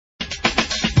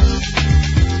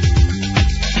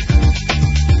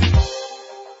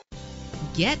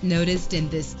Get noticed in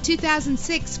this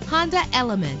 2006 Honda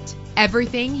Element.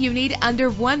 Everything you need under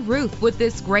one roof with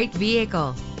this great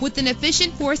vehicle. With an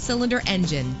efficient 4-cylinder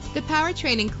engine, the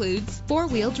powertrain includes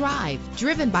 4-wheel drive,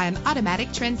 driven by an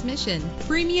automatic transmission.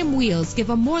 Premium wheels give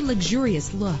a more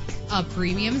luxurious look. A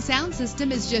premium sound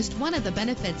system is just one of the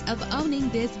benefits of owning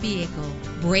this vehicle.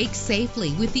 Brake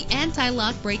safely with the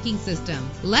anti-lock braking system.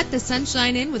 Let the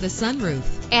sunshine in with a sunroof.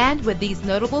 And with these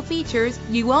notable features,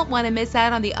 you won't want to miss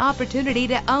out on the opportunity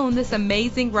to own this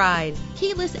amazing ride.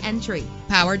 Keyless entry,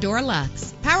 power door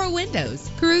locks, power windows,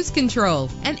 cruise control,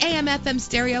 an AM/FM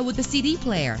stereo with a CD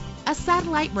player, a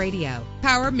satellite radio,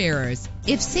 power mirrors.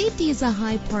 If safety is a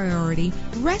high priority,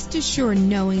 rest assured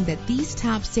knowing that these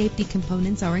top safety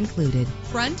components are included.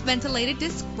 Front ventilated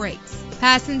disc brakes,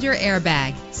 passenger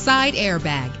airbag, side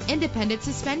airbag, independent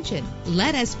suspension.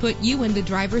 Let us put you in the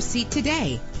driver's seat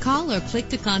today. Call or click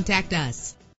to contact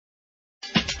us.